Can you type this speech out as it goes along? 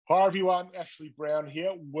Hi everyone, Ashley Brown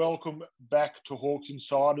here. Welcome back to Hawks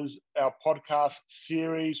Insiders, our podcast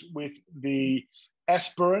series with the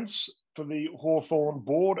aspirants for the Hawthorn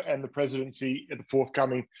board and the presidency at the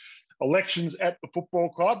forthcoming elections at the football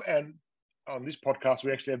club. And on this podcast,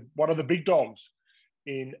 we actually have one of the big dogs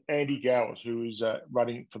in Andy Gowers, who is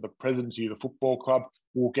running for the presidency of the football club.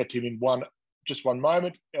 We'll get to him in just one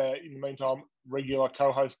moment. In the meantime, regular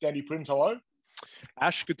co-host Danny Prince, hello.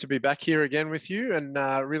 Ash, good to be back here again with you, and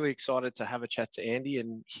really excited to have a chat to Andy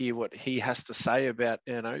and hear what he has to say about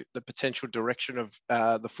the potential direction of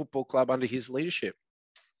the football club under his leadership.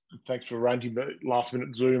 Thanks for arranging the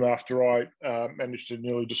last-minute Zoom after I managed to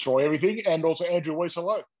nearly destroy everything. And also Andrew Weiss,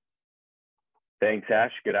 hello. Thanks,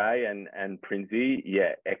 Ash. G'day, and Princey.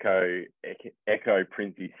 Yeah, echo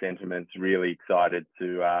Princey's sentiments. Really excited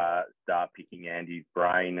to start picking Andy's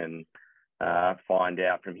brain and find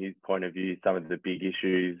out from his point of view some of the big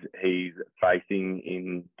issues he's facing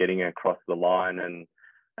in getting across the line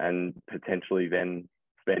and potentially then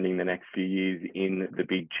spending the next few years in the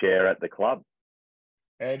big chair at the club.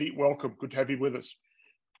 Andy, welcome. Good to have you with us.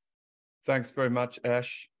 Thanks very much,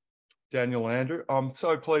 Ash, Daniel, Andrew. I'm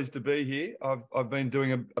so pleased to be here. I've been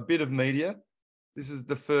doing a bit of media. This is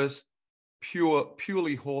the first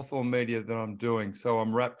purely Hawthorn media that I'm doing, so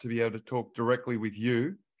I'm rapt to be able to talk directly with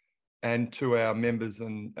you and to our members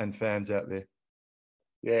and fans out there.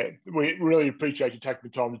 Yeah, we really appreciate you taking the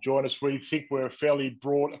time to join us. We think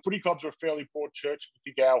footy clubs are a fairly broad church.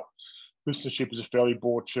 We think our listenership is a fairly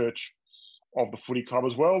broad church of the footy club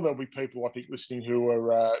as well. There'll be people, I think, listening who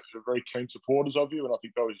are very keen supporters of you, and I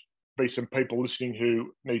think there'll be some people listening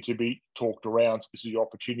who need to be talked around. So this is your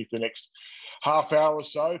opportunity for the next half hour or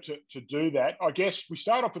so to do that. I guess we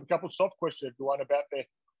start off with a couple of soft questions, everyone, about their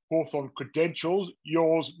Hawthorn credentials.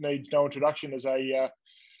 Yours needs no introduction as a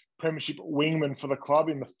premiership wingman for the club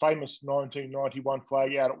in the famous 1991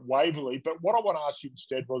 flag out at Waverley. But what I want to ask you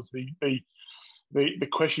instead was the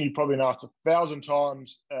question you've probably been asked 1,000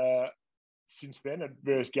 times since then at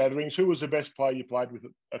various gatherings. Who was the best player you played with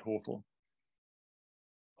at Hawthorn?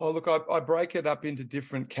 Oh, look, I break it up into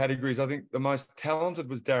different categories. I think the most talented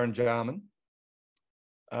was Darren Jarman.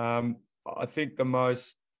 I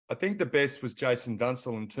think the best was Jason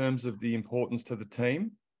Dunstall in terms of the importance to the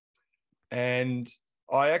team. And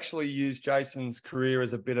I actually use Jason's career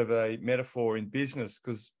as a bit of a metaphor in business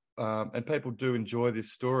because, and people do enjoy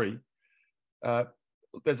this story,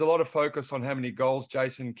 there's a lot of focus on how many goals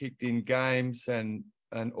Jason kicked in games and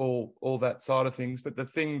all that side of things. But the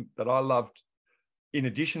thing that I loved in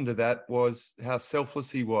addition to that was how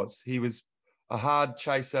selfless he was. He was a hard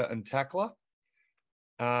chaser and tackler.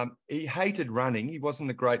 He hated running. He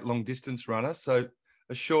wasn't a great long distance runner, so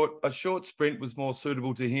a short sprint was more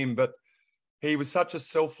suitable to him. But he was such a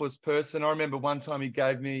selfless person. I remember one time he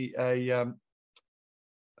gave me a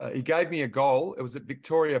goal. It was at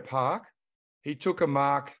Victoria Park. He took a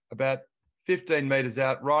mark about 15 metres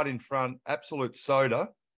out, right in front, absolute soda.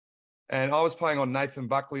 And I was playing on Nathan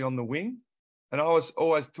Buckley on the wing, and I was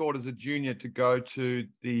always taught as a junior to go to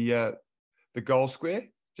the goal square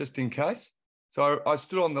just in case. So I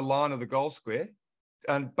stood on the line of the goal square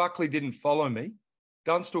and Buckley didn't follow me.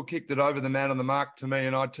 Dunstall kicked it over the man on the mark to me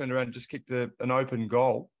and I turned around and just kicked an open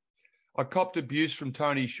goal. I copped abuse from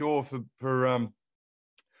Tony Shaw for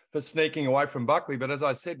sneaking away from Buckley. But as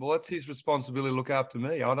I said, well, that's his responsibility to look after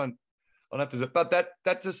me. I don't have to do it. But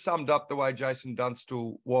that just summed up the way Jason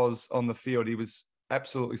Dunstall was on the field. He was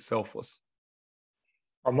absolutely selfless.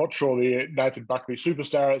 I'm not sure the Nathan Buckley,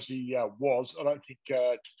 superstar as he was, I don't think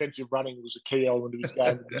defensive running was a key element of his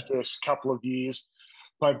game in his first couple of years.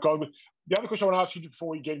 Played God. The other question I want to ask you before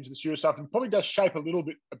we get into the serious stuff, and probably does shape a little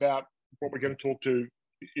bit about what we're going to talk to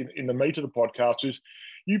in the meat of the podcast, is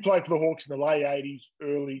you played for the Hawks in the late 80s,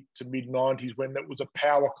 early to mid-90s when that was a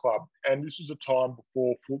power club. And this was a time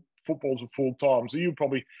before footballs were full-time. So you were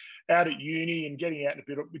probably out at uni and getting out a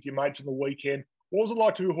bit with your mates on the weekend. What was it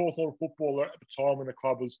like to be a Hawthorn footballer at the time when the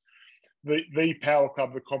club was the power club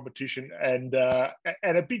of the competition and a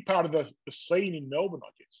big part of the scene in Melbourne,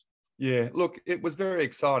 I guess? Yeah, look, it was very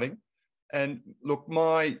exciting. And look,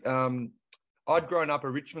 I'd grown up a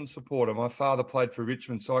Richmond supporter. My father played for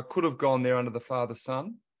Richmond, so I could have gone there under the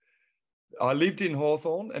father-son. I lived in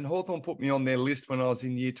Hawthorn, and Hawthorn put me on their list when I was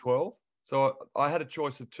in year 12. So I had a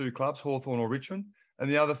choice of two clubs, Hawthorn or Richmond. And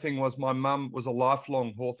the other thing was my mum was a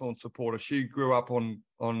lifelong Hawthorn supporter. She grew up on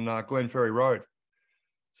Glenferrie Road.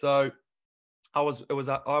 So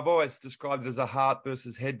I've always described it as a heart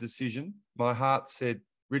versus head decision. My heart said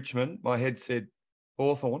Richmond, my head said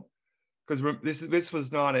Hawthorn. Because this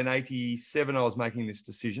was 1987 I was making this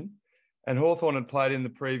decision. And Hawthorn had played in the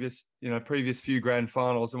previous few grand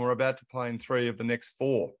finals and were about to play in 3 of the next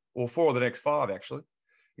 4. or 4 of the next 5 actually,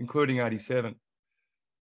 including 87.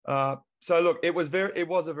 So look, it was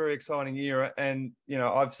a very exciting era, and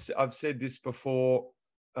I've said this before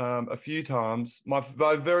a few times. My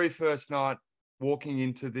very first night walking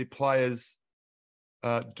into the players'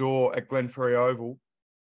 door at Glenferrie Oval,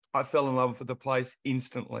 I fell in love with the place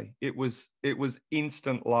instantly. It was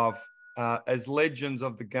instant love. As legends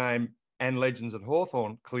of the game and legends at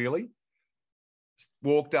Hawthorn, clearly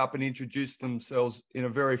walked up and introduced themselves in a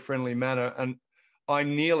very friendly manner, and I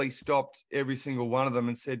nearly stopped every single one of them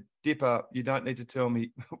and said, Dipper, you don't need to tell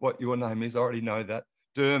me what your name is. I already know that.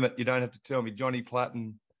 Dermot, you don't have to tell me. Johnny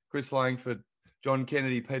Platten, Chris Langford, John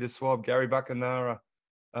Kennedy, Peter Swab, Gary Buckenara,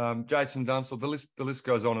 Jason Dunstall, the list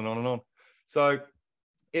goes on and on and on. So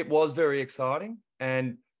it was very exciting.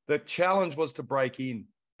 And the challenge was to break in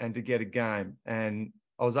and to get a game. And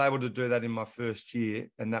I was able to do that in my first year.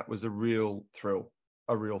 And that was a real thrill.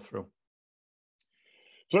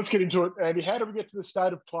 So let's get into it, Andy. How do we get to the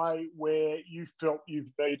state of play where you felt you've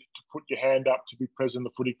needed to put your hand up to be president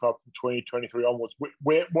of the footy club from 2023 onwards?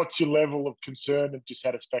 What's your level of concern and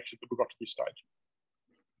dissatisfaction that we got to this stage?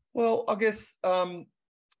 Well, I guess, I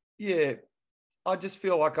just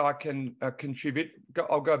feel like I can contribute.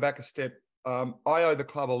 I'll go back a step. I owe the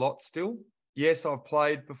club a lot still. Yes, I've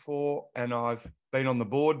played before and I've been on the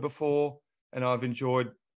board before and I've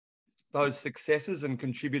enjoyed those successes and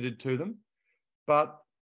contributed to them. But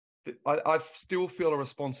I still feel a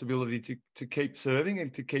responsibility to keep serving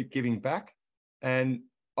and to keep giving back. And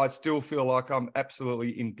I still feel like I'm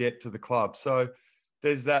absolutely in debt to the club. So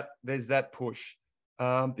there's that push.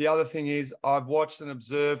 The other thing is I've watched and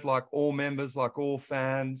observed, like all members, like all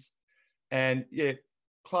fans, and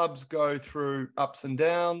clubs go through ups and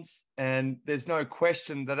downs. And there's no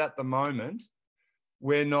question that at the moment,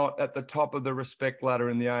 we're not at the top of the respect ladder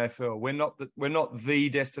in the AFL. We're not the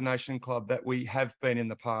destination club that we have been in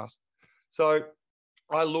the past. So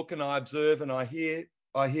I look and I observe and I hear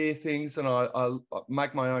things and I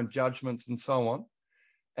make my own judgments and so on.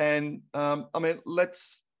 And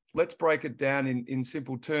let's break it down in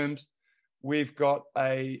simple terms. We've got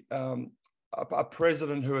a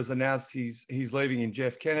president who has announced he's leaving in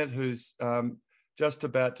Jeff Kennett, who's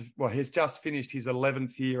he's just finished his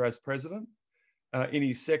 11th year as president. In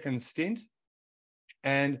his second stint,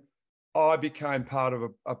 and I became part of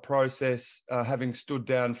a process, having stood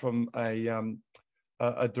down from a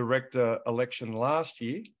director election last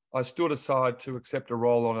year. I stood aside to accept a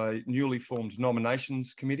role on a newly formed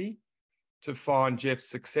nominations committee to find Jeff's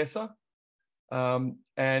successor, and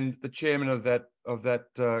the chairman of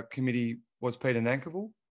that committee was Peter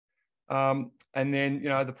Nankerville. And then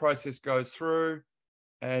the process goes through,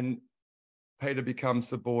 and Peter becomes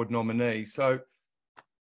the board nominee. So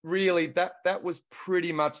really, that was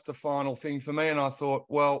pretty much the final thing for me. And I thought,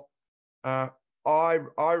 well, I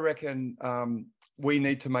reckon we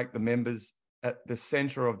need to make the members at the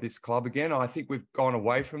centre of this club again. I think we've gone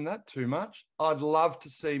away from that too much. I'd love to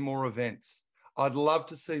see more events. I'd love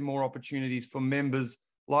to see more opportunities for members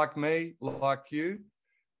like me, like you,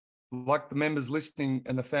 like the members listening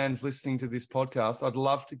and the fans listening to this podcast. I'd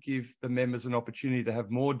love to give the members an opportunity to have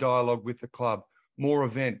more dialogue with the club, more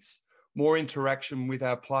events, more interaction with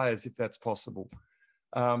our players, if that's possible.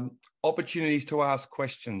 Opportunities to ask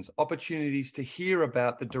questions, opportunities to hear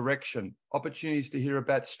about the direction, opportunities to hear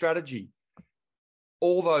about strategy.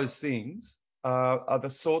 All those things are the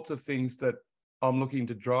sorts of things that I'm looking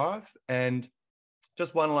to drive. And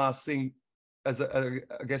just one last thing, as I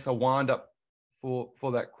guess a wind up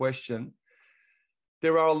for that question.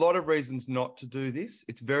 There are a lot of reasons not to do this.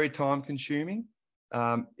 It's very time consuming.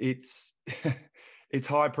 It's it's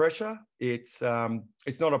high pressure. It's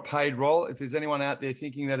not a paid role. If there's anyone out there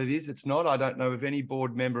thinking that it is, it's not. I don't know of any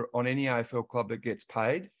board member on any AFL club that gets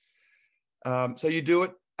paid. So you do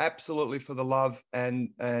it absolutely for the love, and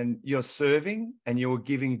you're serving and you're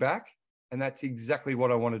giving back. And that's exactly what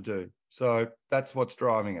I want to do. So that's what's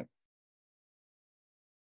driving it.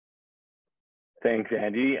 Thanks,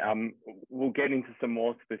 Andy. We'll get into some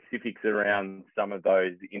more specifics around some of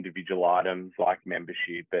those individual items like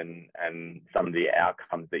membership and some of the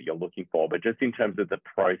outcomes that you're looking for. But just in terms of the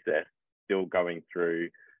process still going through,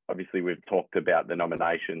 obviously we've talked about the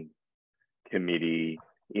nomination committee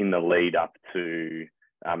in the lead up to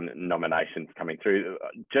nominations coming through.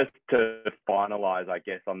 Just to finalise, I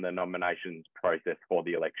guess, on the nominations process for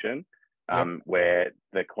the election, where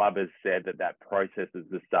the club has said that process is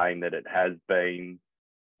the same that it has been.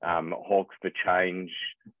 Hawks for Change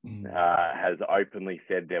has openly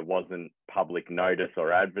said there wasn't public notice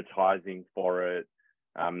or advertising for it.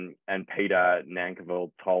 And Peter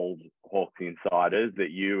Nankerville told Hawks insiders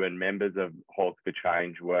that you and members of Hawks for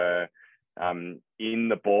Change were in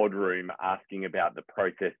the boardroom asking about the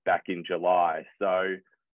process back in July. So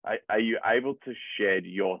are you able to shed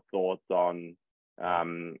your thoughts on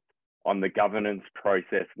the governance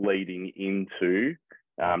process leading into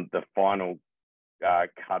the final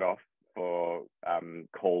cutoff for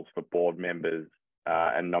calls for board members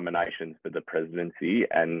and nominations for the presidency,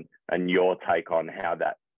 and your take on how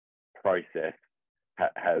that process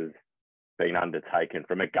has been undertaken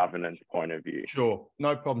from a governance point of view? Sure,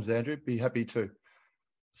 no problems, Andrew. Be happy to.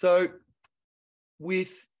 So,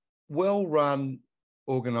 with well-run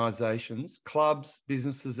organisations, clubs,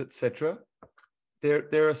 businesses, etc.,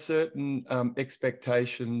 there are certain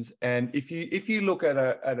expectations, and if you look at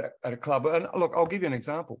a club, and look, I'll give you an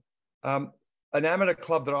example. An amateur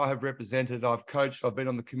club that I have represented, I've coached, I've been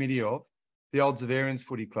on the committee of, the Old Zavarians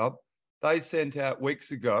Footy Club. They sent out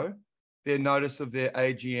weeks ago their notice of their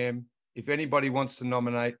AGM. If anybody wants to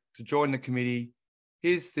nominate to join the committee,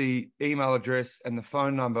 here's the email address and the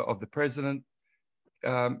phone number of the president.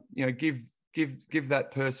 Give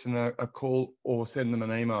that person a call or send them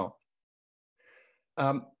an email.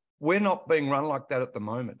 We're not being run like that at the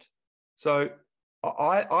moment. So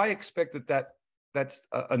I expect that's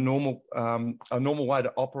a normal way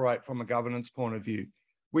to operate from a governance point of view.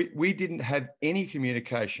 We didn't have any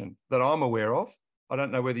communication that I'm aware of. I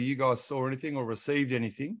don't know whether you guys saw anything or received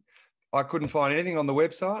anything. I couldn't find anything on the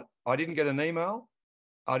website. I didn't get an email.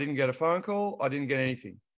 I didn't get a phone call. I didn't get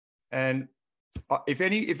anything. And if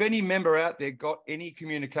any member out there got any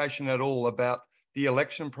communication at all about the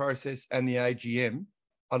election process and the AGM,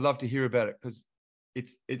 I'd love to hear about it, because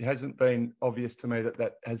it hasn't been obvious to me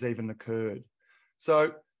that has even occurred.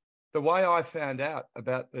 So the way I found out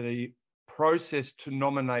about the process to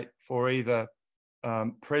nominate for either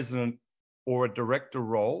president or a director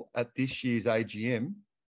role at this year's AGM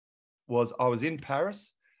was I was in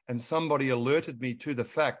Paris, and somebody alerted me to the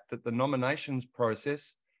fact that the nominations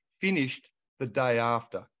process finished the day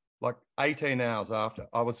after, like 18 hours after.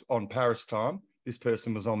 I was on Paris time. This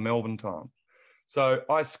person was on Melbourne time. So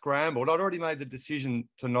I scrambled. I'd already made the decision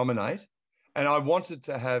to nominate, and I wanted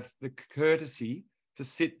to have the courtesy to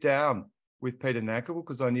sit down with Peter Nankivell,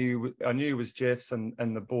 because I knew he was Jeff's and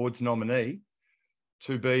the board's nominee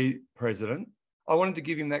to be president. I wanted to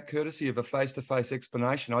give him that courtesy of a face-to-face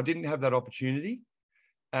explanation. I didn't have that opportunity,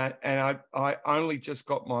 and I only just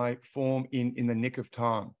got my form in the nick of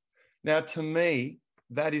time. Now, to me,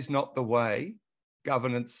 that is not the way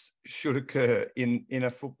governance should occur in a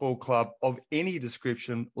football club of any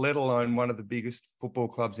description, let alone one of the biggest football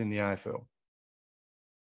clubs in the AFL.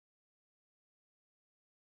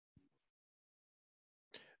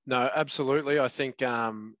 No, absolutely. I think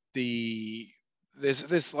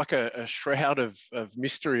there's like a shroud of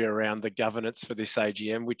mystery around the governance for this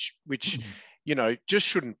AGM, which just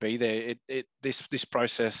shouldn't be there. This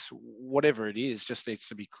process, whatever it is, just needs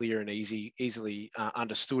to be clear and easily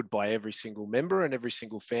understood by every single member and every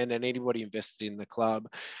single fan and anybody invested in the club.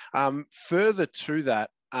 Further to that,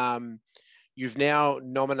 you've now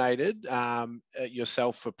nominated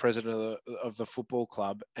yourself for president of the football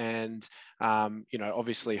club, and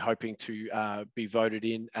obviously hoping to be voted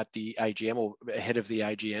in at the AGM or ahead of the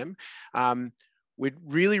AGM. We're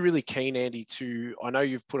really, really keen, Andy, I know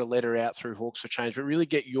you've put a letter out through Hawks for Change, but really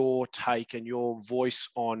get your take and your voice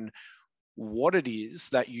on what it is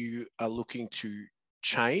that you are looking to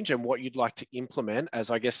change and what you'd like to implement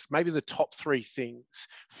as, I guess, maybe the top 3 things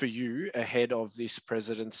for you ahead of this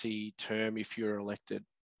presidency term if you're elected.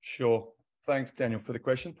 Sure. Thanks, Daniel, for the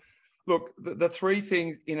question. Look, the 3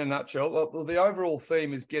 things in a nutshell, well, the overall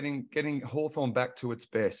theme is getting Hawthorn back to its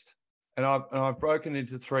best. And I've broken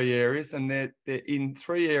into 3 areas, and they're in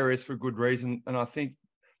 3 areas for good reason, and I think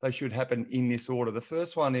they should happen in this order. The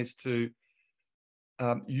first one is to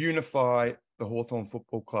unify the Hawthorn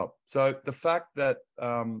Football Club. So the fact that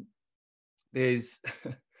there's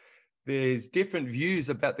different views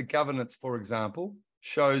about the governance, for example,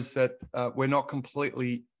 shows that we're not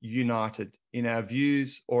completely united in our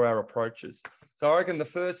views or our approaches. So I reckon the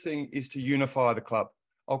first thing is to unify the club.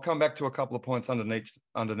 I'll come back to a couple of points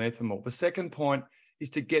underneath them all. The second point is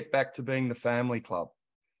to get back to being the family club.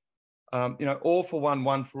 All for one,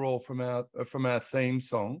 one for all from our theme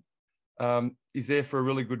song is there for a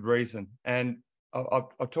really good reason. And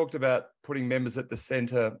I've talked about putting members at the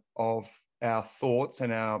centre of our thoughts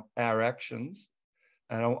and our actions,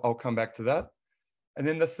 and I'll come back to that. And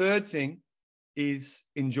then the third thing is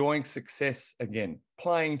enjoying success again,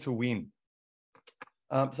 playing to win.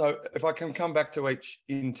 So if I can come back to each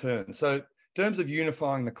in turn. So in terms of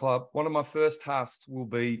unifying the club, one of my first tasks will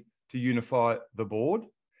be to unify the board,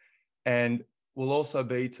 and will also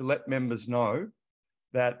be to let members know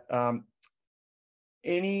that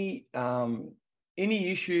any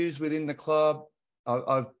issues within the club,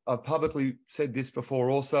 I've publicly said this before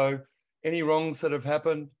also, any wrongs that have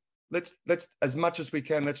happened, let's as much as we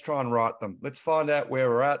can, let's try and right them. Let's find out where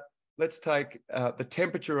we're at. Let's take the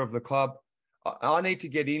temperature of the club. I need to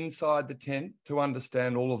get inside the tent to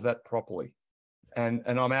understand all of that properly. And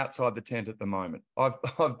I'm outside the tent at the moment.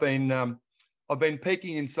 I've been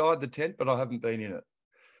peeking inside the tent, but I haven't been in it.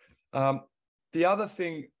 The other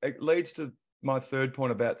thing, it leads to my third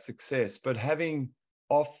point about success, but having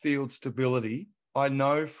off-field stability, I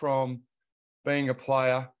know from being a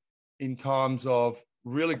player in times of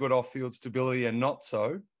really good off-field stability and not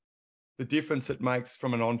so, the difference it makes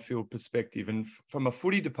from an on-field perspective. And from a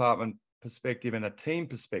footy department perspective and a team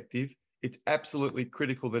perspective, it's absolutely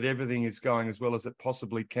critical that everything is going as well as it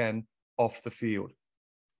possibly can off the field.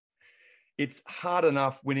 It's hard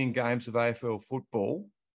enough winning games of AFL football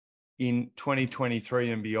in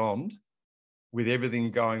 2023 and beyond with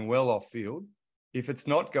everything going well off field. If it's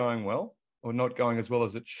not going well or not going as well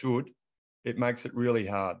as it should, it makes it really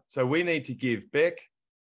hard. So we need to give Beck,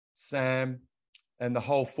 Sam, and the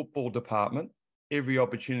whole football department every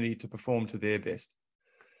opportunity to perform to their best.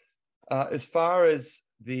 As far as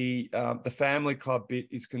the family club bit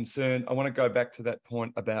is concerned, I want to go back to that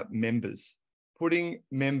point about members. Putting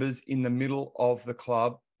members in the middle of the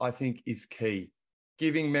club, I think, is key.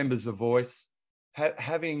 Giving members a voice,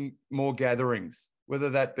 having more gatherings, whether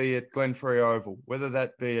that be at Glenferrie Oval, whether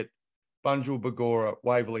that be at Bunjil Bagora,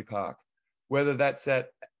 Waverley Park, whether that's at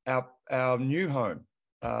our new home,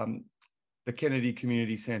 the Kennedy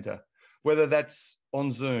Community Centre, whether that's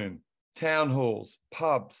on Zoom, town halls,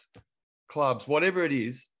 pubs, clubs, whatever it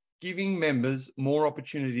is, giving members more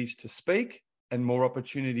opportunities to speak and more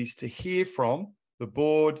opportunities to hear from the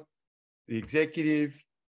board, the executive,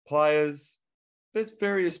 players, there's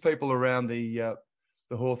various people around the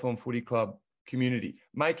Hawthorn Footy Club community,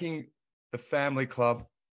 making the family club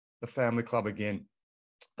again.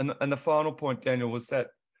 And the final point, Daniel, was that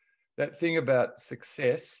thing about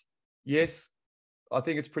success. Yes, I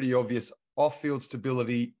think it's pretty obvious. Off-field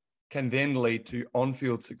stability can then lead to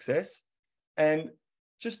on-field success. And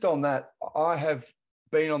just on that, I have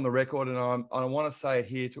been on the record, and I want to say it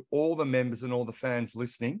here to all the members and all the fans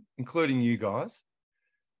listening, including you guys,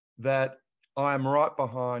 that I am right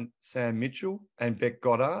behind Sam Mitchell and Beck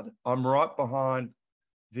Goddard. I'm right behind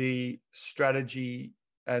the strategy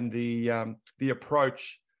and the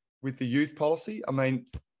approach with the youth policy. I mean,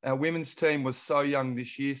 our women's team was so young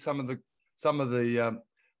this year. Some of the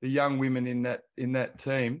young women in that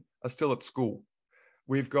team are still at school.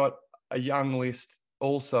 We've got a young list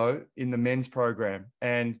also in the men's program,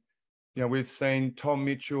 and we've seen Tom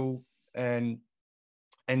Mitchell and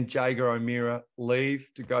Jager O'Meara leave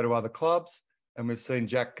to go to other clubs, and we've seen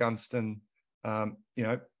Jack Gunston,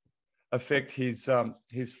 affect his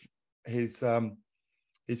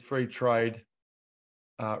free trade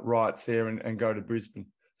rights there and go to Brisbane.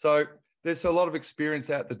 So there's a lot of experience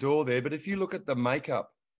out the door there. But if you look at the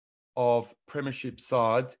makeup of premiership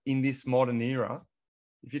sides in this modern era,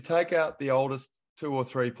 if you take out the oldest 2 or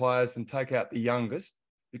 3 players and take out the youngest,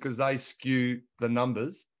 because they skew the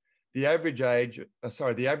numbers, the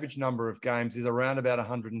average number of games is around about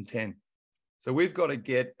 110. So we've got to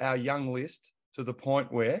get our young list to the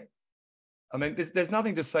point where, I mean, there's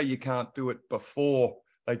nothing to say you can't do it before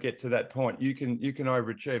they get to that point. You can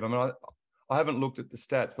overachieve. I mean, I haven't looked at the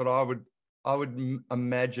stats, but I would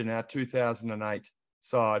imagine our 2008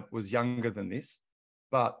 side was younger than this,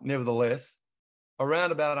 but nevertheless,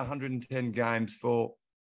 around about 110 games for,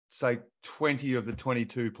 say, 20 of the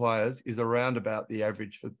 22 players is around about the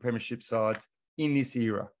average for premiership sides in this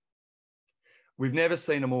era. We've never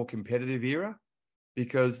seen a more competitive era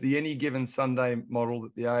because the any given Sunday model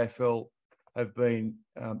that the AFL have been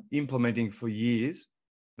implementing for years,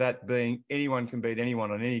 that being anyone can beat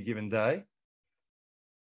anyone on any given day,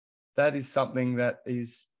 that is something that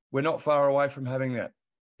we're not far away from having that.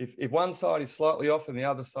 If one side is slightly off and the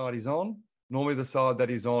other side is on, normally the side that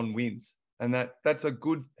is on wins. And that's a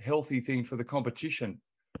good, healthy thing for the competition.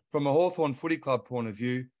 From a Hawthorn Footy Club point of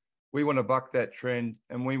view, we want to buck that trend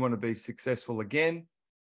and we want to be successful again.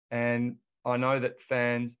 And I know that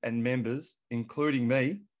fans and members, including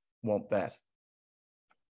me, want that.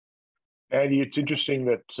 Andy, it's interesting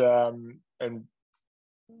that and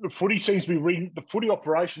the footy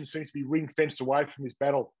operation seems to be ring fenced away from this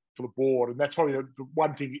battle for the board, and that's probably the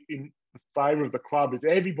one thing in favour of the club is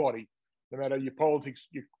everybody, no matter your politics,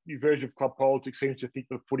 your version of club politics, seems to think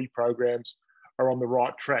the footy programs are on the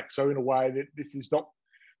right track. So in a way, that this is not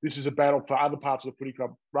this is a battle for other parts of the footy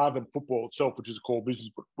club rather than football itself, which is a core business,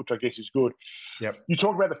 which I guess is good. Yep. You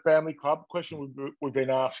talk about the family club. Question we've been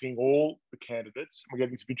asking all the candidates, and we're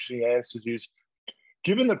getting some interesting answers, is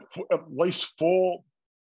given that at least 4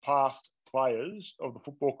 past players of the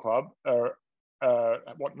football club are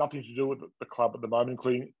want nothing to do with the club at the moment,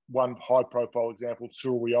 including one high-profile example,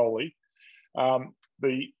 Cyril Rioli,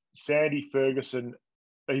 the Sandy Ferguson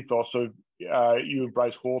ethos of you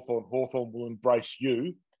embrace Hawthorn, Hawthorn will embrace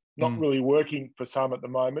you, not really working for some at the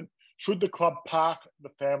moment. Should the club park the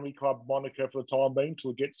family club moniker for the time being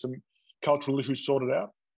till it gets some cultural issues sorted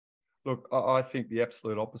out? Look, I think the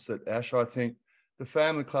absolute opposite, Ash. I think the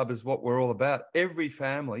family club is what we're all about. Every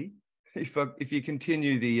family, if you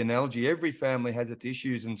continue the analogy, every family has its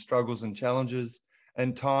issues and struggles and challenges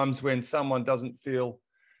and times when someone doesn't feel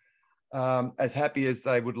as happy as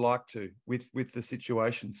they would like to with the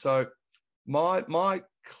situation. So my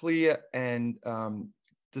clear and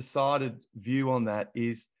decided view on that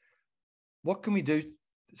is, what can we do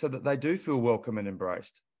so that they do feel welcome and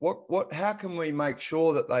embraced? How can we make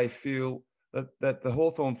sure that they feel that the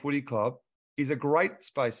Hawthorn Footy Club is a great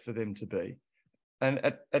space for them to be? And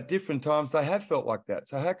at different times, they have felt like that.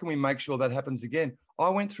 So how can we make sure that happens again? I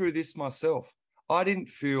went through this myself. I didn't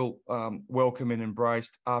feel welcome and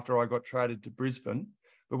embraced after I got traded to Brisbane.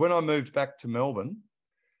 But when I moved back to Melbourne,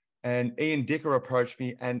 and Ian Dicker approached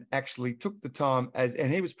me and actually took the time,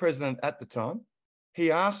 and he was president at the time,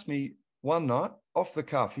 he asked me one night off the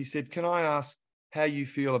cuff, he said, "Can I ask how you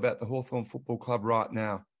feel about the Hawthorn Football Club right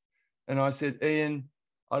now?" And I said, "Ian,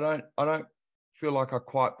 I don't feel like I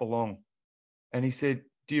quite belong." And he said,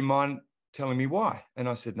 "Do you mind telling me why?" And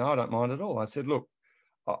I said, "No, I don't mind at all." I said, "Look,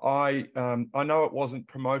 I know it wasn't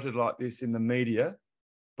promoted like this in the media,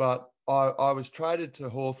 but I was traded to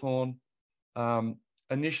Hawthorn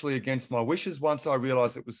initially against my wishes. Once I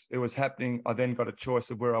realised it was happening, I then got a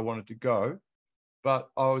choice of where I wanted to go. But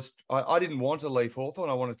I didn't want to leave Hawthorn.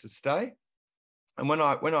 I wanted to stay. And when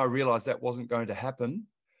I realised that wasn't going to happen,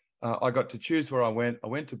 I got to choose where I went. I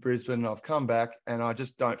went to Brisbane. I've come back, and I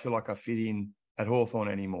just don't feel like I fit in at Hawthorn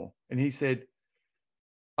anymore." And he said,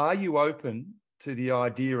 "Are you open to the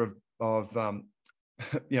idea of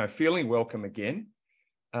feeling welcome again?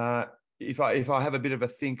 If I have a bit of a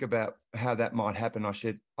think about how that might happen," I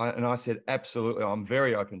said, "Absolutely, I'm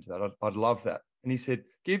very open to that. I'd love that." And he said,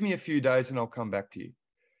 "Give me a few days and I'll come back to you."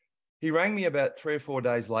 He rang me about 3 or 4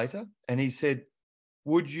 days later, and he said,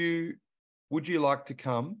 Would you like to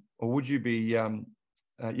come, or would you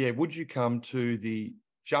come to the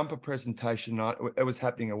jumper presentation night? It was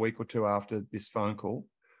happening a week or two after this phone call.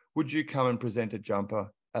 Would you come and present a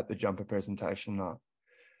jumper at the jumper presentation night?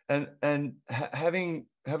 And having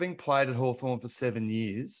played at Hawthorn for 7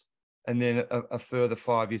 years, and then a further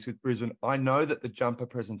 5 years with Brisbane, I know that the jumper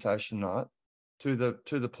presentation night to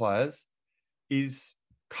the players is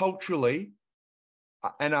culturally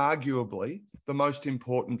and arguably the most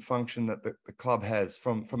important function that the club has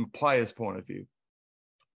from a player's point of view.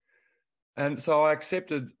 And so I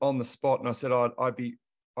accepted on the spot, and I said I'd be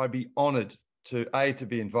honoured to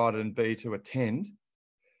be invited, and B, to attend.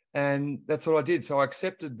 And that's what I did. So I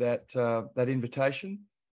accepted that invitation,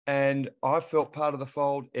 and I've felt part of the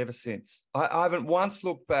fold ever since. I haven't once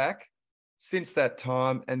looked back since that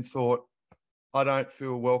time and thought, I don't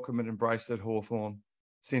feel welcome and embraced at Hawthorn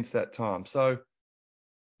since that time. So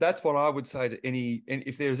that's what I would say to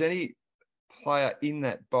if there's any player in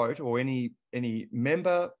that boat, or any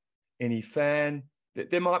member, any fan,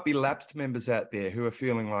 there might be lapsed members out there who are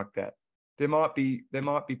feeling like that. There might be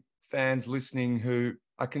fans listening who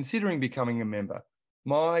are considering becoming a member.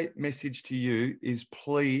 My message to you is,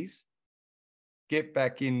 please get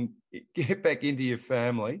back into your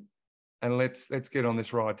family, and let's get on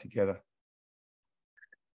this ride together.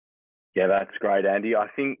 Yeah, that's great, Andy. I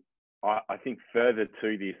think further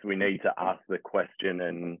to this, we need to ask the question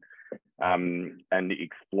and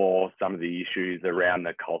explore some of the issues around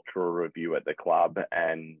the cultural review at the club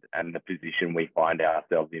and the position we find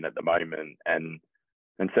ourselves in at the moment. And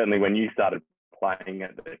certainly when you started playing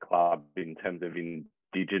at the club, in terms of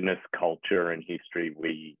Indigenous culture and history,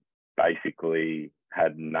 we basically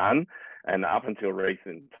had none. And up until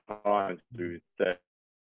recent times, through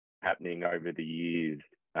happening over the years,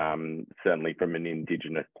 certainly from an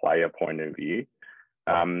Indigenous player point of view.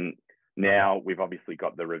 Now we've obviously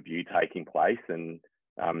got the review taking place, and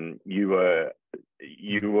you were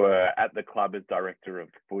at the club as director of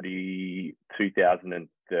footy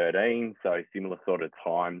 2013, so similar sort of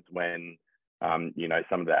times when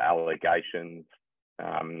some of the allegations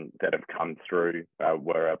that have come through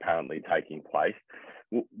were apparently taking place.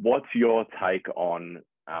 What's your take on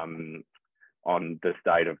on the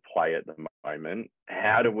state of play at the moment.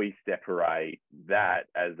 How do we separate that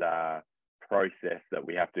as a process that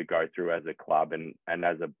we have to go through as a club and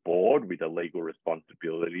as a board with a legal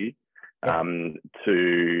responsibility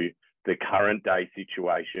to the current day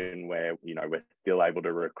situation where, you know, we're still able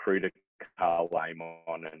to recruit a Carl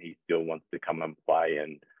Amon and he still wants to come and play.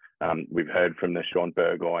 And we've heard from the Sean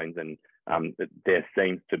Burgoynes, and there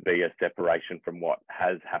seems to be a separation from what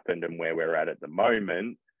has happened and where we're at the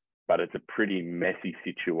moment, but it's a pretty messy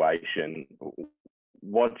situation.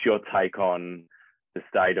 What's your take on the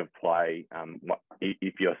state of play?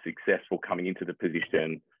 If you're successful coming into the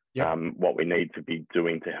position, what we need to be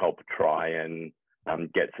doing to help try and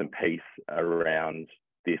get some peace around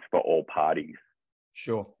this for all parties?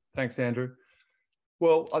 Sure. Thanks, Andrew.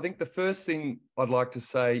 Well, I think the first thing I'd like to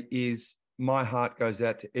say is my heart goes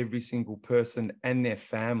out to every single person and their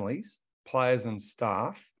families, players and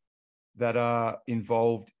staff that are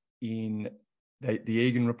involved in the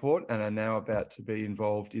Egan report and are now about to be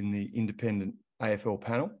involved in the independent AFL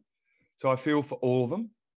panel. So I feel for all of them.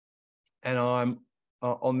 And I'm,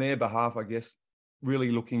 on their behalf, I guess,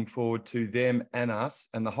 really looking forward to them and us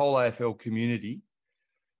and the whole AFL community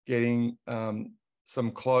getting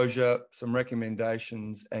some closure, some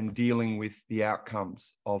recommendations, and dealing with the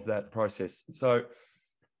outcomes of that process. So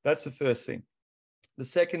that's the first thing. The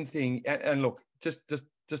second thing, and look, just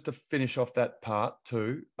to finish off that part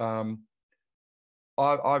too,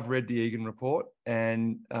 I've read the Egan report,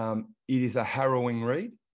 and it is a harrowing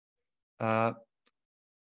read,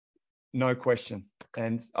 no question.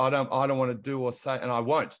 And I don't want to do or say, and I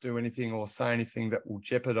won't do anything or say anything that will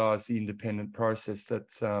jeopardise the independent process.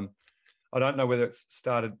 That's I don't know whether it's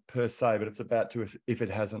started per se, but it's about to if it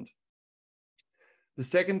hasn't. The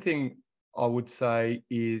second thing I would say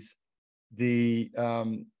is it's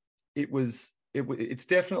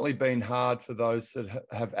definitely been hard for those that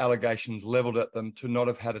have allegations levelled at them to not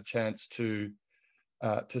have had a chance to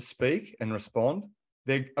speak and respond.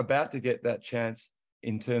 They're about to get that chance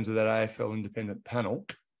in terms of that AFL independent panel.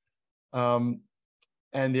 And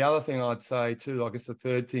the other thing I'd say too, I guess the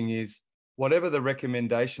third thing is, whatever the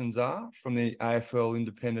recommendations are from the AFL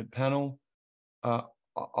independent panel,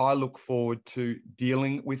 I look forward to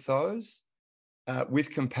dealing with those with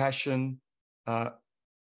compassion,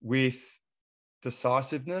 with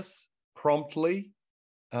decisiveness, promptly,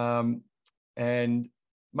 and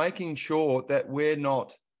making sure that we're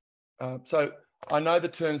not. So I know the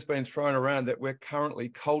term's been thrown around that we're currently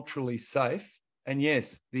culturally safe, and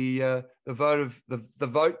yes, the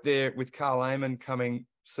vote there with Carl Amon coming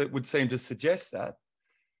would seem to suggest that.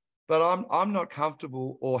 But I'm not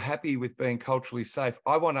comfortable or happy with being culturally safe.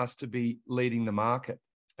 I want us to be leading the market.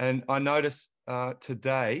 And I notice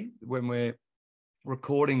today, when we're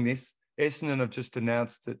recording this, Essendon have just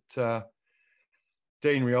announced that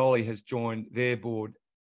Dean Rioli has joined their board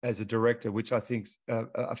as a director, which I think is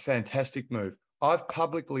a fantastic move. I've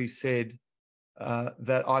publicly said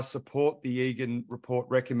that I support the Egan report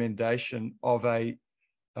recommendation of a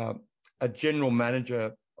general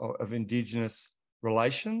manager of Indigenous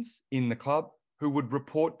relations in the club who would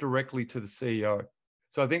report directly to the CEO.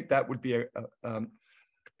 So I think that would be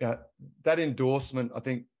that endorsement, I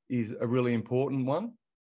think, is a really important one.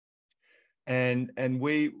 And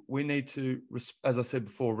we need to, as I said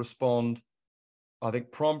before, respond, I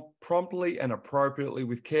think, promptly and appropriately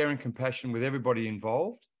with care and compassion with everybody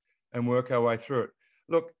involved and work our way through it.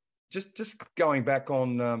 Look, just going back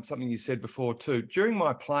on something you said before too, during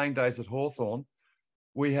my playing days at Hawthorn,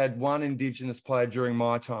 we had one Indigenous player during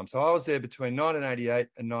my time. So I was there between 1988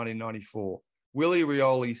 and 1994. Willie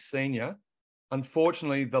Rioli Sr.,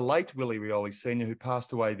 unfortunately, the late Willie Rioli Sr., who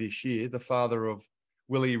passed away this year, the father of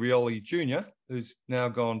Willie Rioli Jr., who's now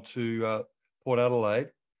gone to Port Adelaide,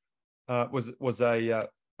 was a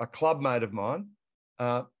club mate of mine.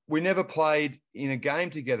 We never played in a game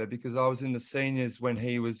together because I was in the seniors when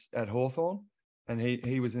he was at Hawthorn and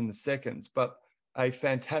he was in the seconds, but a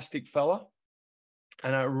fantastic fella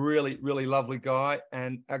and a really, really lovely guy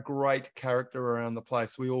and a great character around the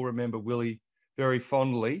place. We all remember Willie very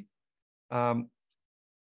fondly. A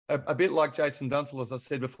bit like Jason Dunstall, as I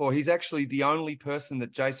said before, he's actually the only person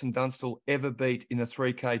that Jason Dunstall ever beat in a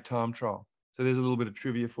 3K time trial. So there's a little bit of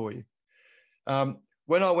trivia for you.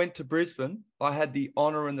 When I went to Brisbane, I had the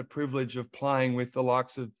honour and the privilege of playing with the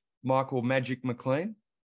likes of Michael Magic McLean,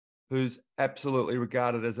 who's absolutely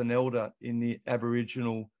regarded as an elder in the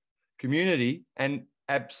Aboriginal community and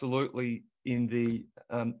absolutely in the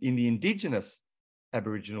Indigenous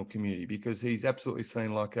Aboriginal community, because he's absolutely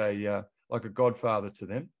seen like a godfather to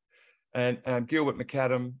them, and Gilbert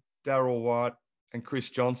McAdam, Darryl White, and Chris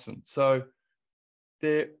Johnson. So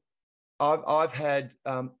there, I've had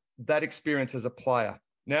that experience as a player.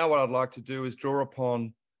 Now what I'd like to do is draw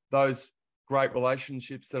upon those great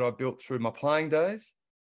relationships that I built through my playing days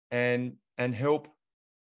and help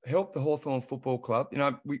the Hawthorn Football Club. You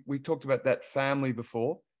know, we talked about that family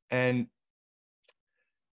before, and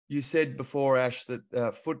you said before, Ash,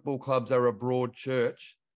 that football clubs are a broad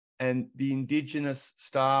church, and the Indigenous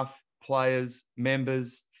staff, players,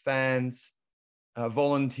 members, fans,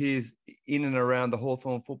 volunteers in and around the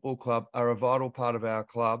Hawthorn Football Club are a vital part of our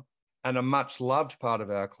club and a much loved part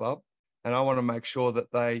of our club. And I want to make sure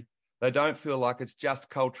that they don't feel like it's just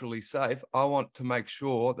culturally safe. I want to make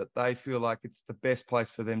sure that they feel like it's the best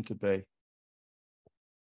place for them to be.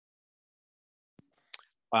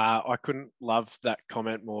 I couldn't love that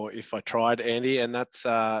comment more if I tried, Andy, and that's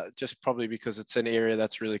just probably because it's an area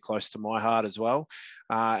that's really close to my heart as well,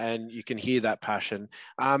 and you can hear that passion.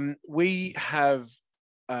 We have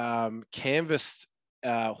canvassed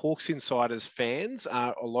Hawks Insiders fans,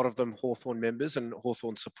 a lot of them Hawthorn members and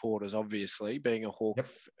Hawthorn supporters, obviously, being a Hawk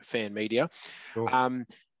fan media. Sure.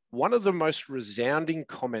 One of the most resounding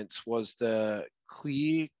comments was the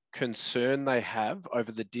clear concern they have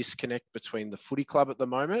over the disconnect between the footy club at the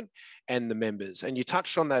moment and the members. And you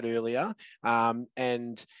touched on that earlier,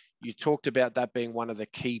 and you talked about that being one of the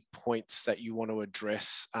key points that you want to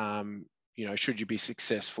address, you know, should you be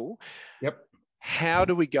successful. Yep. How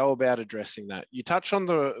do we go about addressing that? You touch on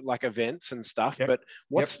the events and stuff, but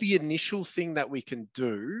what's the initial thing that we can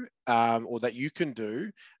do, or that you can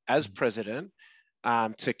do as president,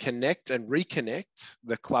 to connect and reconnect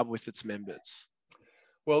the club with its members?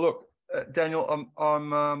 Well, look, Daniel,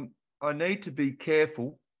 I need to be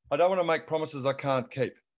careful. I don't want to make promises I can't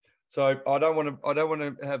keep. So I don't want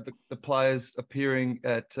to have the players appearing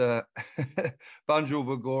at Bunjil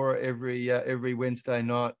Bagora every Wednesday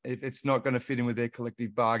night if it's not going to fit in with their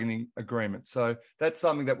collective bargaining agreement. So that's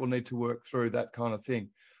something that we'll need to work through, that kind of thing.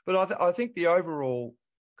 But I think the overall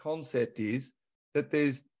concept is that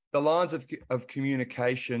the lines of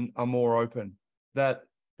communication are more open. That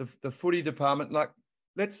the footy department, like,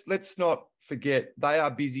 let's not forget, they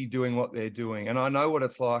are busy doing what they're doing, and I know what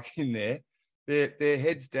it's like in there. They're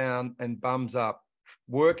heads down and bums up,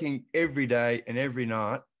 working every day and every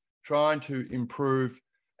night, trying to improve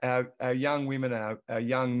our young women, our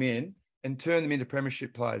young men, and turn them into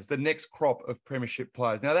premiership players, the next crop of premiership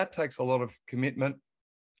players. Now, that takes a lot of commitment,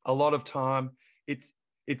 a lot of time. It's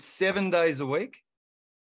 7 days a week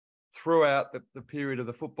throughout the period of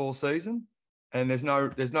the football season. And there's no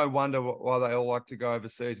wonder why they all like to go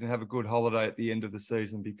overseas and have a good holiday at the end of the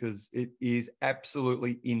season, because it is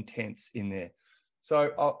absolutely intense in there.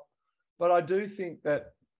 So, but I do think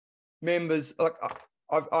that members, like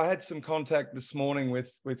I had some contact this morning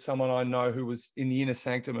with someone I know who was in the inner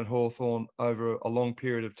sanctum at Hawthorn over a long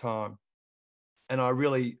period of time, and I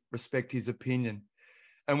really respect his opinion.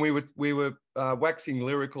 And we were waxing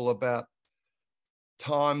lyrical about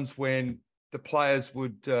times when the players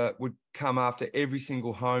would come after every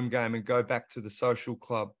single home game and go back to the social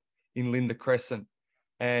club in Linda Crescent,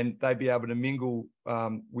 and they'd be able to mingle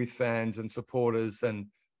with fans and supporters, and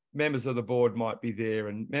members of the board might be there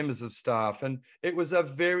and members of staff. And it was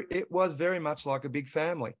very much like a big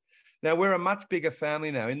family. Now, we're a much bigger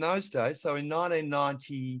family now. In those days, so in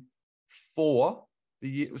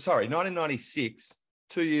 1996,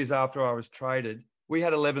 2 years after I was traded, we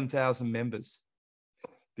had 11,000 members.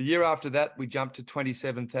 The year after that, we jumped to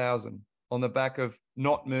 27,000 on the back of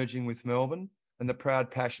not merging with Melbourne and the Proud,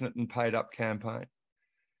 Passionate and Paid Up campaign.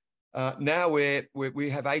 Now we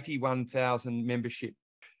have 81,000 membership.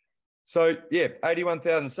 So,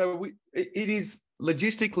 81,000. So it is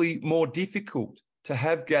logistically more difficult to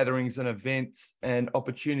have gatherings and events and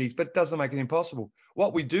opportunities, but it doesn't make it impossible.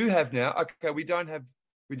 What we do have now, okay, we don't have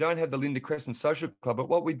the Linda Crescent Social Club, but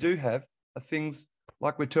what we do have are things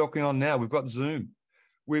like we're talking on now. We've got Zoom.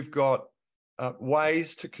 We've got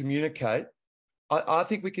ways to communicate. I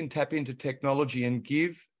think we can tap into technology and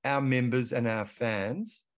give our members and our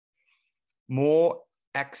fans more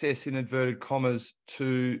access, in inverted commas,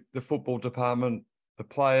 to the football department, the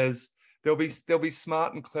players. There'll be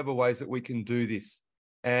smart and clever ways that we can do this.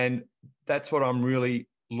 And that's what I'm really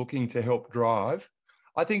looking to help drive.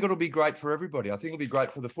 I think it'll be great for everybody. I think it'll be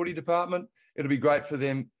great for the footy department. It'll be great for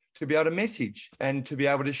them to be able to message and to be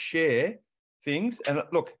able to share things. And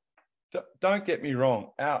look, don't get me wrong.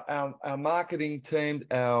 Our marketing team,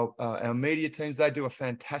 our media teams, they do a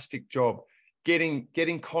fantastic job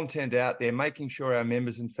getting content out there, making sure our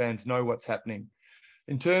members and fans know what's happening.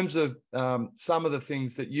 In terms of some of the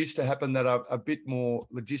things that used to happen that are a bit more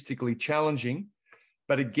logistically challenging,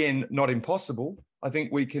 but again, not impossible, I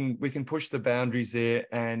think we can push the boundaries there.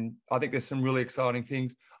 And I think there's some really exciting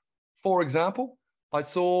things. For example, I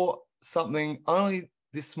saw something only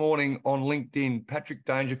this morning on LinkedIn. Patrick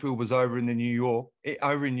Dangerfield was over in New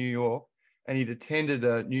York, and he'd attended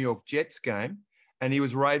a New York Jets game, and he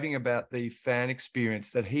was raving about the fan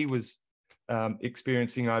experience that he was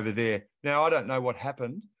experiencing over there. Now, I don't know what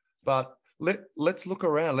happened, but let's look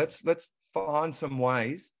around. Let's find some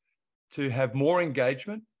ways to have more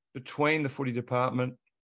engagement between the footy department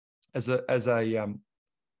as an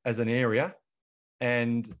area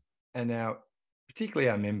and particularly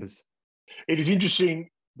our members. It is interesting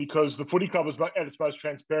because the footy club was at its most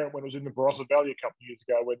transparent when it was in the Barossa Valley a couple of years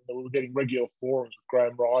ago, when we were getting regular forums with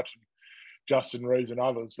Graham Wright and Justin Reeves and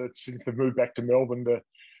others. That since they've moved back to Melbourne, the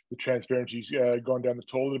transparency's gone down the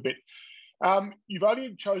toilet a bit. You've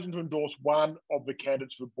only chosen to endorse one of the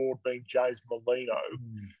candidates for the board, being James Molino.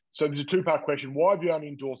 So there's a two-part question. Why have you only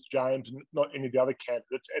endorsed James and not any of the other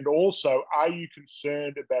candidates? And also, are you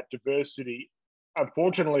concerned about diversity?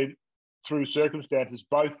 Unfortunately, through circumstances,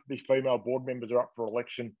 both the female board members are up for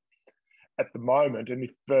election at the moment. And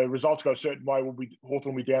if the results go a certain way,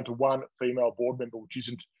 Hawthorn will be down to one female board member, which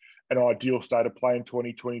isn't an ideal state of play in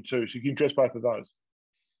 2022. So you can address both of those.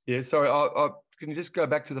 Yeah, sorry, can you just go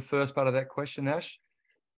back to the first part of that question, Ash?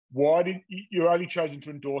 Why did you only chosen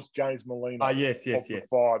to endorse James Molino? Yes.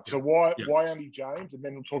 Five. So why only James? And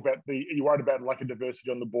then we'll talk about are you worried about lack of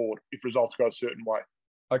diversity on the board if results go a certain way?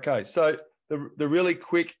 Okay, so the really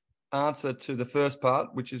quick answer to the first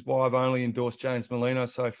part, which is why I've only endorsed James Molino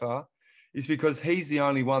so far, is because he's the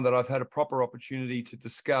only one that I've had a proper opportunity to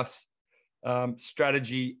discuss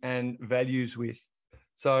strategy and values with.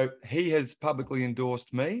 So he has publicly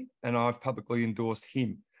endorsed me, and I've publicly endorsed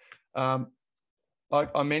him.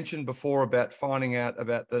 I mentioned before about finding out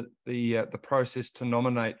about the process to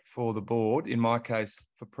nominate for the board, in my case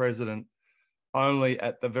for president, only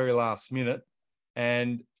at the very last minute.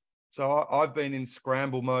 And so I've been in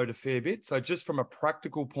scramble mode a fair bit. So just from a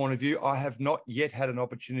practical point of view, I have not yet had an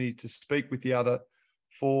opportunity to speak with the other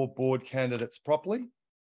 4 board candidates properly.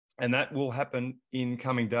 And that will happen in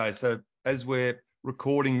coming days. So as we're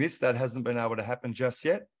recording this, that hasn't been able to happen just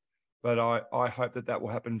yet, but I hope that will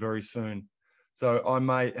happen very soon. So I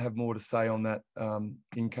may have more to say on that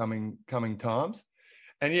in coming times.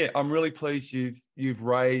 And yeah, I'm really pleased you've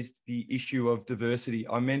raised the issue of diversity.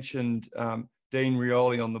 I mentioned Dean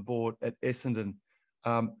Rioli on the board at Essendon.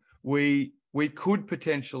 We could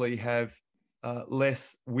potentially have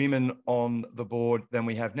less women on the board than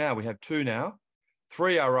we have now. We have 2 now.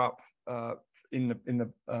 3 are up in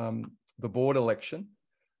the board election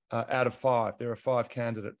out of 5. There are 5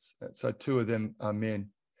 candidates, so 2 of them are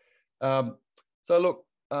men. So look,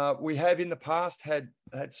 we have in the past had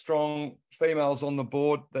strong females on the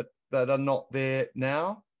board that are not there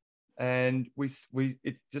now, and it's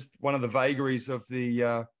just one of the vagaries of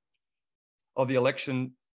the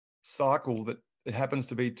election cycle that it happens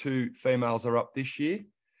to be 2 females are up this year,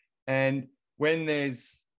 and when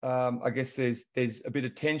there's I guess there's a bit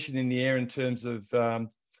of tension in the air in terms of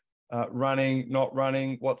running, not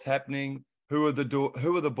running, what's happening, who are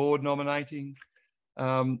the board nominating.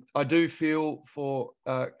 I do feel for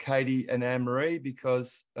Katie and Anne-Marie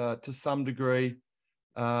because to some degree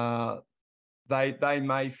they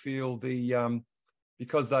may feel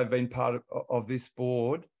because they've been part of this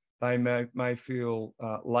board, they may feel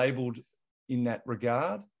labelled in that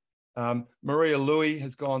regard. Maria Louis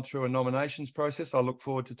has gone through a nominations process. I look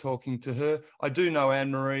forward to talking to her. I do know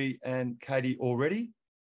Anne-Marie and Katie already,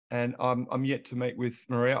 and I'm yet to meet with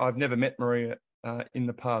Maria. I've never met Maria in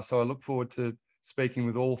the past, so I look forward to speaking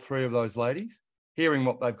with all 3 of those ladies, hearing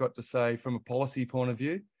what they've got to say from a policy point of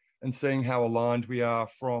view, and seeing how aligned we are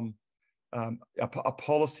from a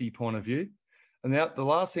policy point of view. And the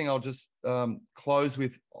last thing I'll just close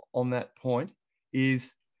with on that point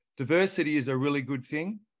is diversity is a really good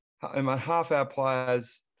thing. Half our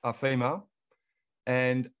players are female,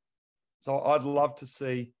 and so I'd love to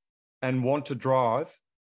see and want to drive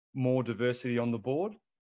more diversity on the board.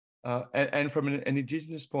 And from an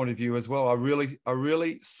Indigenous point of view as well, I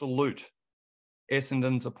really salute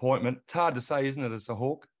Essendon's appointment. It's hard to say, isn't it, as a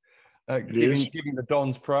Hawk, giving the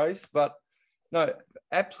Dons praise, but no,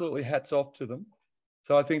 absolutely hats off to them.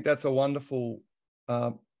 So I think that's a wonderful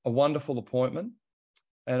appointment,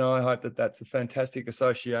 and I hope that that's a fantastic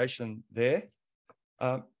association there.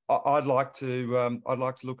 I'd like to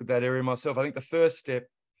look at that area myself. I think the first step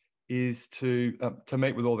is to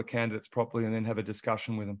meet with all the candidates properly and then have a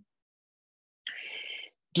discussion with them.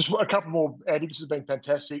 Just a couple more, Andy. This has been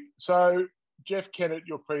fantastic. So Jeff Kennett,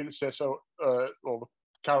 your predecessor, or the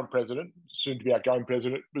current president, soon to be outgoing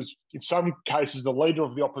president, was in some cases the leader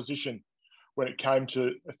of the opposition when it came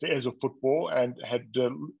to affairs of football, and had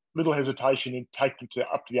little hesitation in taking it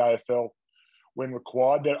up to the AFL when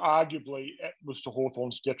required. There arguably was to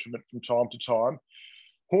Hawthorn's detriment from time to time.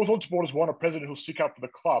 Hawthorn supporters want a president who'll stick up for the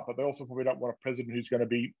club, but they also probably don't want a president who's going to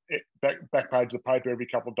be back page of the paper every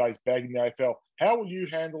couple of days bagging the AFL. How will you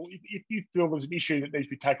handle, if you feel there's an issue that needs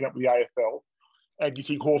to be taken up with the AFL, and you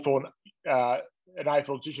think Hawthorn, an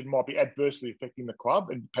AFL decision might be adversely affecting the club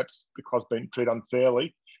and perhaps the club's being treated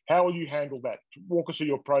unfairly, how will you handle that? Walk us through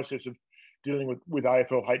your process of dealing with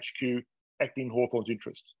AFL HQ acting in Hawthorn's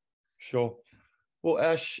interests. Sure. Well,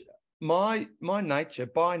 Ash, my nature,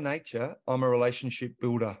 by nature, I'm a relationship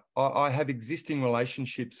builder. I have existing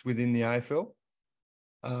relationships within the AFL,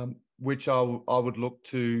 which I would look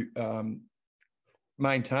to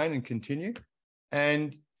maintain and continue.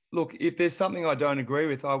 And look, if there's something I don't agree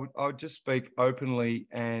with, I would just speak openly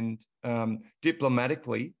and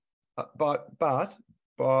diplomatically, but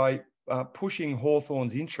by pushing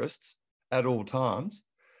Hawthorn's interests at all times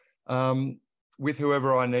with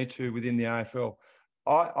whoever I need to within the AFL.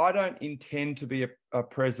 I don't intend to be a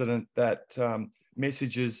president that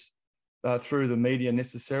messages through the media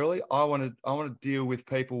necessarily. I want to deal with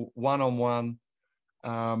people one-on-one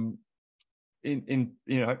in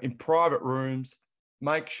private rooms,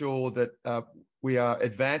 make sure that we are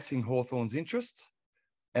advancing Hawthorn's interests,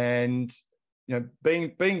 and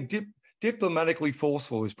being diplomatically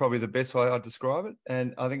forceful is probably the best way I'd describe it.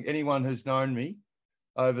 And I think anyone who's known me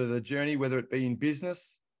over the journey, whether it be in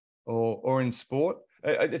business or in sport,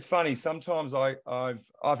 it's funny. Sometimes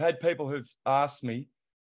I've had people who've asked me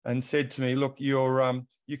and said to me, "Look, you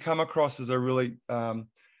come across as a really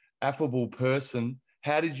affable person.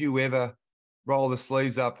 How did you ever roll the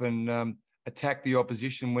sleeves up and attack the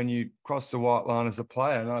opposition when you cross the white line as a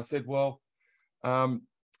player?" And I said, "Well,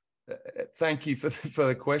 thank you for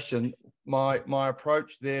the question. My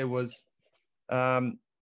approach there was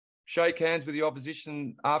shake hands with the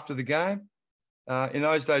opposition after the game. In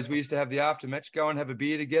those days, we used to have the aftermatch, go and have a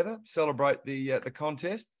beer together, celebrate the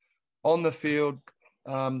contest. On the field,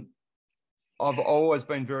 I've always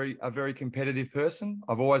been a very competitive person.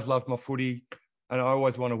 I've always loved my footy, and I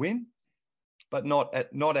always want to win, but not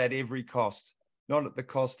at every cost. Not at the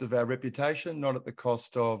cost of our reputation, not at the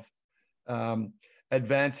cost of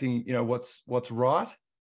advancing, what's right.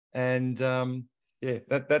 And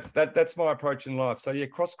that's my approach in life. So yeah,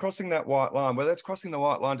 crossing that white line, whether it's crossing the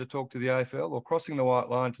white line to talk to the AFL or crossing the white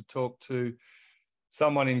line to talk to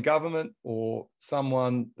someone in government or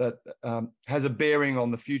someone that has a bearing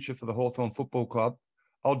on the future for the Hawthorn Football Club,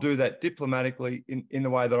 I'll do that diplomatically in the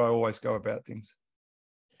way that I always go about things.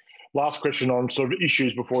 Last question on sort of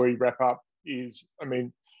issues before we wrap up is,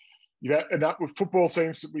 with football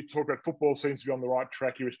we talk about football seems to be on the right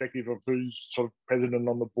track, irrespective of who's sort of president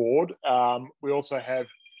on the board. We also have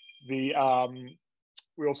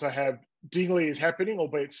Dingley is happening,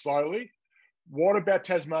 albeit slowly. What about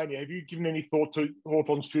Tasmania? Have you given any thought to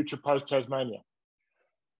Hawthorn's future post Tasmania?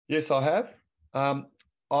 Yes, I have.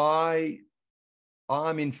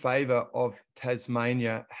 I'm in favour of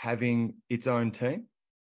Tasmania having its own team.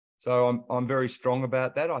 So I'm very strong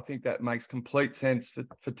about that. I think that makes complete sense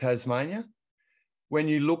for Tasmania. When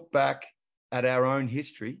you look back at our own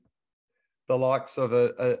history, the likes of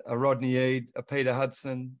a Rodney Eade, a Peter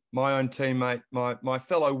Hudson, my own teammate, my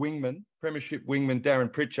fellow wingman, premiership wingman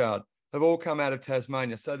Darren Pritchard, have all come out of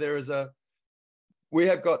Tasmania. So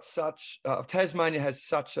Tasmania has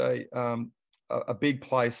such a big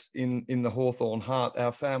place in the Hawthorn heart,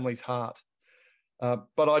 our family's heart.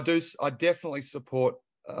 But I definitely support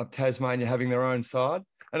Tasmania having their own side.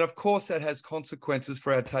 And of course, that has consequences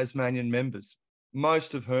for our Tasmanian members,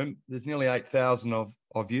 most of whom, there's nearly 8,000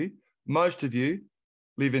 of you, most of you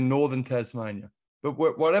live in northern Tasmania. But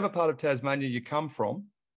whatever part of Tasmania you come from,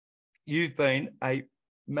 you've been a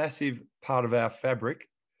massive part of our fabric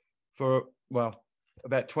for,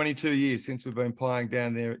 about 22 years since we've been playing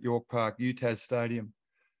down there at York Park, UTAS Stadium.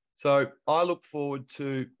 So I look forward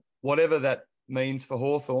to whatever that means for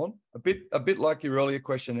Hawthorn. A bit like your earlier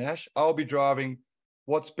question, Ash, I'll be driving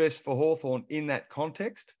what's best for Hawthorn in that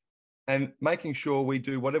context and making sure we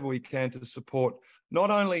do whatever we can to support not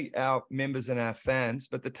only our members and our fans,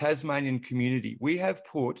 but the Tasmanian community. We have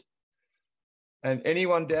put, and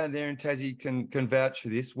anyone down there in Tassie can vouch for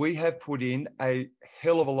this, we have put in a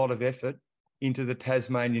hell of a lot of effort into the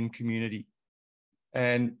Tasmanian community.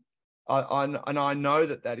 And I know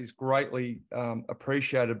that is greatly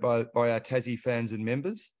appreciated by our Tassie fans and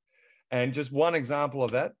members. And just one example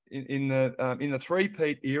of that, in the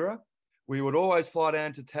three-peat era, we would always fly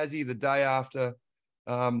down to Tassie the day after,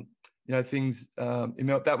 things.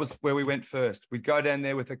 That was where we went first. We'd go down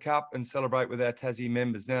there with a cup and celebrate with our Tassie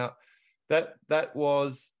members. Now, that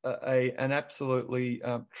was an absolutely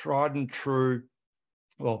tried and true.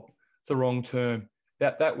 Well, the wrong term.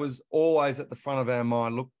 That was always at the front of our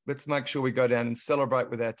mind. Look, let's make sure we go down and celebrate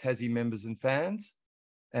with our Tassie members and fans.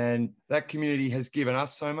 And that community has given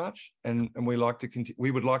us so much, and we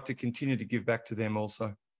would like to continue to give back to them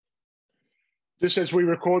also. Just as we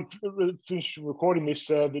finish recording this,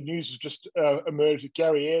 the news has just emerged that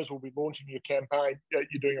Gary Ayres will be launching your campaign. You're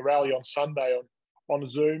doing a rally on Sunday on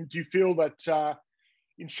Zoom. Do you feel that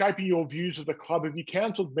in shaping your views of the club, have you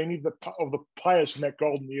counselled many of the players from that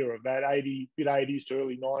golden era, that mid-80s to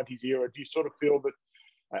early 90s era? Do you sort of feel that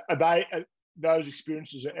are those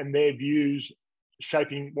experiences and their views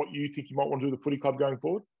shaping what you think you might want to do with the footy club going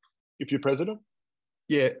forward, if you're president?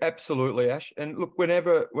 Yeah, absolutely, Ash. And look,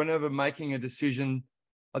 whenever making a decision,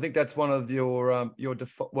 I think that's one of your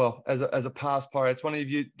default. Well, as a past player, it's one of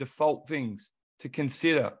your default things to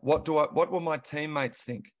consider. What will my teammates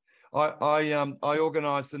think? I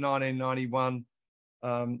organised the 1991.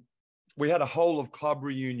 We had a whole of club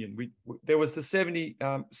reunion. There was the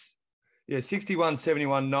 61,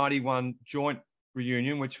 71, 91 joint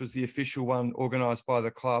reunion, which was the official one organised by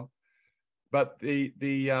the club. But the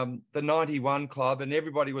 91 club, and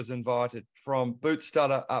everybody was invited, from boot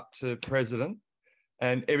stutter up to president,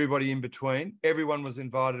 and everybody in between. Everyone was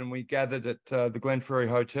invited, and we gathered at the Glenferrie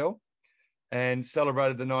Hotel and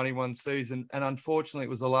celebrated the 91 season. And unfortunately, it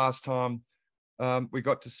was the last time we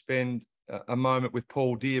got to spend a moment with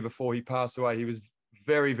Paul Deere before he passed away. He was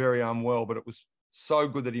very, very unwell, but it was so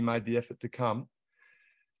good that he made the effort to come.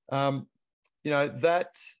 That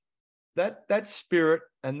spirit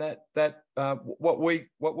and that what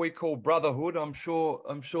we call brotherhood, I'm sure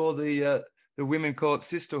the women call it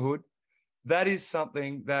sisterhood. That is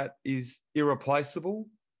something that is irreplaceable,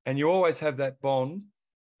 and you always have that bond.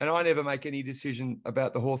 And I never make any decision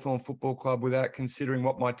about the Hawthorn Football Club without considering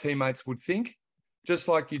what my teammates would think, just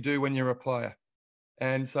like you do when you're a player.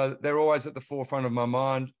 And so they're always at the forefront of my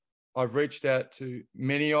mind. I've reached out to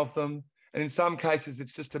many of them. And in some cases,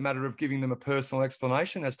 it's just a matter of giving them a personal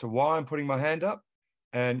explanation as to why I'm putting my hand up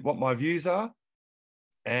and what my views are.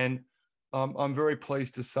 And I'm very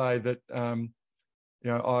pleased to say that,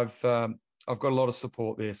 I've got a lot of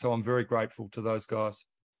support there. So I'm very grateful to those guys.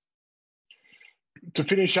 To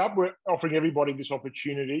finish up, we're offering everybody this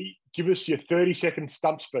opportunity. Give us your 30-second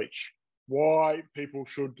stump speech. Why people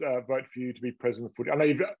should vote for you to be president of footy. I know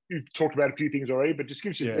you've talked about a few things already, but just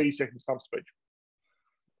give us your 30-second stump speech.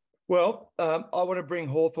 Well, I want to bring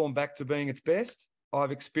Hawthorn back to being its best.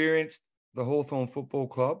 I've experienced the Hawthorn Football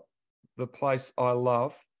Club, the place I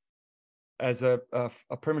love, as a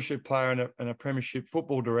premiership player and a premiership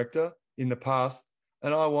football director in the past.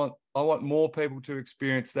 And I want more people to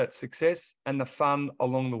experience that success and the fun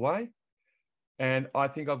along the way. And I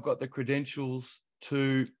think I've got the credentials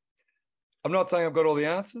to, I'm not saying I've got all the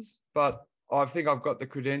answers, but I think I've got the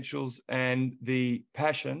credentials and the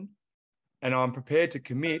passion, and I'm prepared to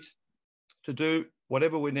commit to do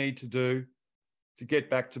whatever we need to do to get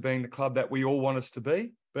back to being the club that we all want us to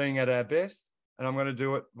be, being at our best. And I'm going to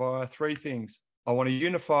do it via three things. I want to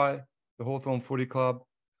unify the Hawthorn Footy Club.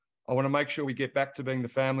 I want to make sure we get back to being the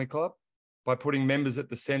family club by putting members at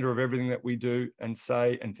the centre of everything that we do and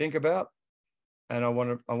say and think about. And I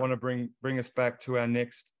want to bring us back to our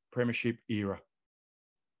next premiership era.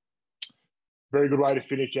 Very good way to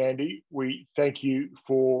finish, Andy. We thank you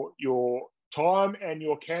for your time and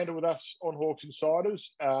your candour with us on Hawks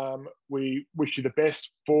Insiders. We wish you the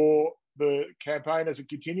best for the campaign as it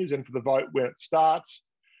continues and for the vote when it starts.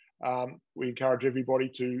 We encourage everybody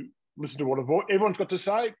to listen to what everyone's got to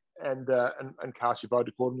say and cast your vote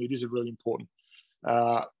accordingly. It is a really important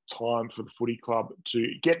time for the footy club to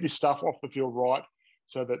get this stuff off the field right,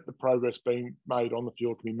 so that the progress being made on the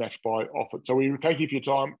field can be matched by off it. So we thank you for your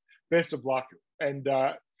time. Best of luck. And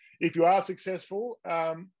if you are successful,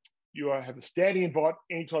 you have a standing invite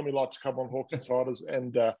anytime you'd like to come on Hawks Insiders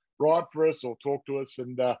and write for us or talk to us.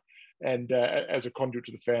 And as a conduit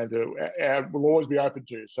to the fans, we'll always be open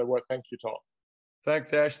to you. So thanks for your time.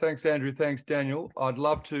 Thanks, Ash. Thanks, Andrew. Thanks, Daniel. I'd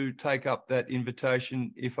love to take up that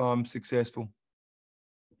invitation if I'm successful.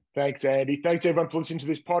 Thanks, Andy. Thanks, everyone, for listening to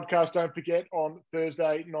this podcast. Don't forget, on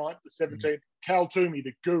Thursday night, the 17th, Cal Toomey,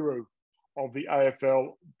 the guru of the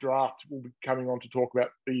AFL draft, will be coming on to talk about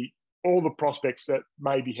all the prospects that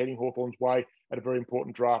may be heading Hawthorn's way at a very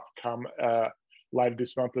important draft come later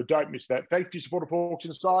this month. So don't miss that. Thanks for your support of Hawks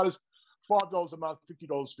Insiders. $5 a month,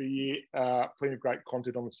 $50 for a year. Plenty of great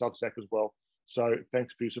content on the Substack as well. So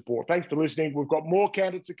thanks for your support. Thanks for listening. We've got more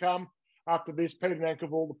candidates to come after this. Peter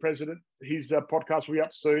Nankerville, the president, his podcast will be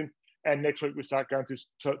up soon. And next week we start going through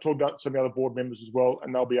talk about some of the other board members as well,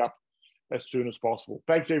 and they'll be up as soon as possible.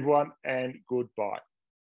 Thanks, everyone, and goodbye.